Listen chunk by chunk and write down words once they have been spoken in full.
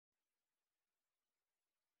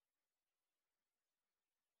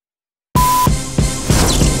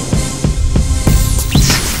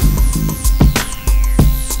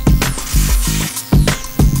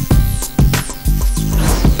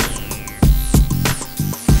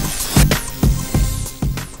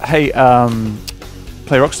Hey,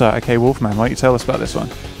 Play Rockstar, okay, Wolfman, why don't you tell us about this one?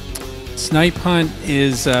 Snipe Hunt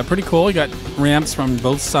is pretty cool. You got ramps from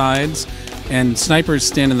both sides, and snipers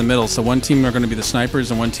stand in the middle. So one team are going to be the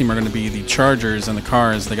snipers, and one team are going to be the chargers and the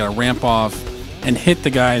cars. They got to ramp off and hit the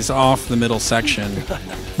guys off the middle section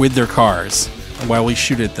with their cars while we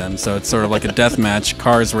shoot at them. So it's sort of like a death match,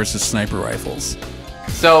 cars versus sniper rifles.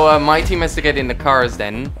 So my team has to get in the cars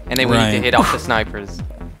then, and then we need to hit off the snipers.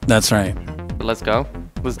 That's right. So let's go.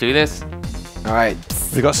 Let's do this. All right.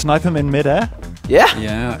 We got snipe them in midair. Yeah.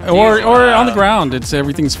 Yeah. Or on the ground. It's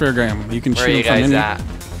everything's fair game. You can shoot from any Okay,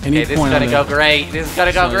 any this is point. gonna go great. This is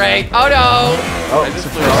gonna go great. Oh no! Oh. I just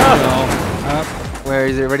flew off. Where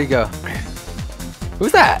is it? Where'd he go?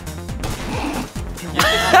 Who's that? You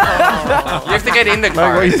have to get in the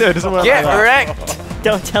car. What are you doing? It doesn't work Get like that. wrecked.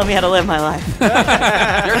 Don't tell me how to live my life.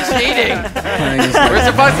 You're cheating. We're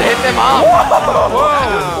supposed to hit them off.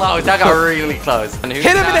 Whoa! Close. That got really close. And Hit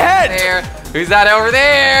him in the head. There? Who's that over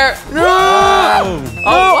there? No!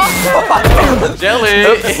 Oh! Jelly!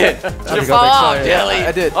 You fall off, Jelly!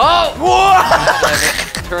 I did. Oh!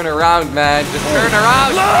 Turn around, man. Just turn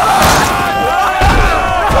around.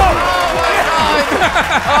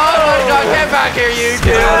 Oh my god, get back here, you two!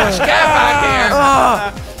 Get back here!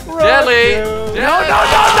 Jelly! No! Jelly!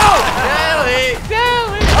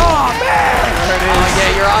 Oh, man! Oh yeah,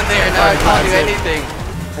 you're on there now. I can't do anything.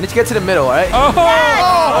 I need to get to the middle, right? Oh!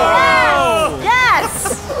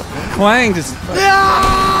 Yes! Clang just. Sorry,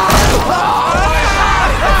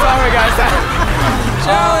 guys.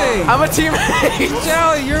 Jelly! I'm a teammate.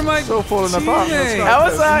 Jelly, you're my It's all falling apart. teammate. How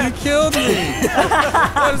was that? You killed me.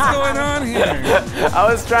 What is going on here? I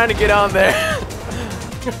was trying to get on there.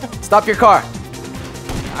 Stop your car.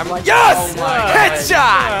 I'm like, Yes! oh my god.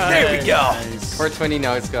 Headshot! There we go. 420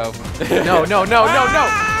 no scope. No.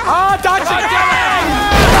 Oh, dodge it!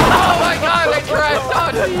 Oh my god, they tried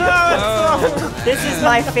dodging. This is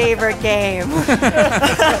my favorite game.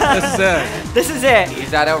 This is it. This is it. He's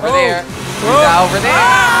that over there. He's that over there.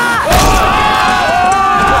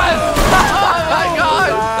 Oh my god.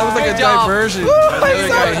 That was like Good a job. diversion. Woo, I really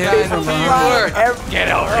got hit from behind. Get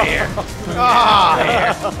over here.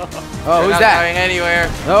 Oh, who's Not that? going anywhere.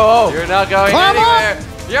 Oh. You're not going anywhere.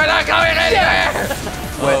 You're not going anywhere.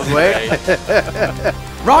 Wait.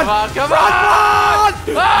 Run! Come on!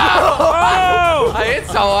 Oh! I hit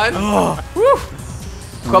someone.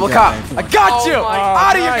 Kwebbelkop, I got you!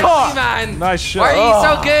 Out of your car! Man. Nice shot. Why are you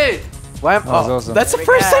so good? Why That was awesome. That's the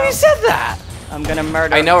first time you said that! I'm gonna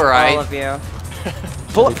murder I know, right? all of you.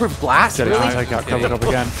 Bulletproof blast? Jelly, Really? I got covered up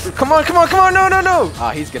again. Come on, no!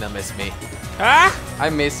 Oh, he's gonna miss me. I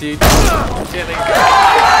miss you. Jelly.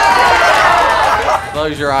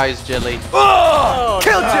 Close your eyes, Jelly.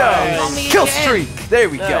 Kill Joe! Kill streak! There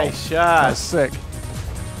we go. Nice shot. That's sick.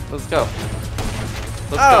 Let's go.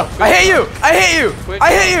 Let's I hit you! Quick.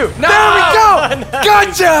 I hit you! No! There we go!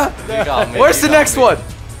 Gotcha! go. You got me. Where's the next one?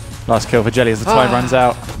 Last kill for Jelly as the time runs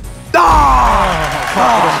out.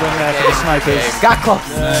 Ah! Win there for the snipers. Got close.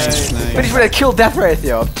 Nice. Finish with a kill death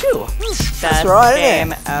ratio. Phew. Best right,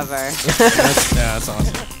 game ever. Yeah, that's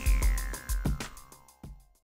awesome.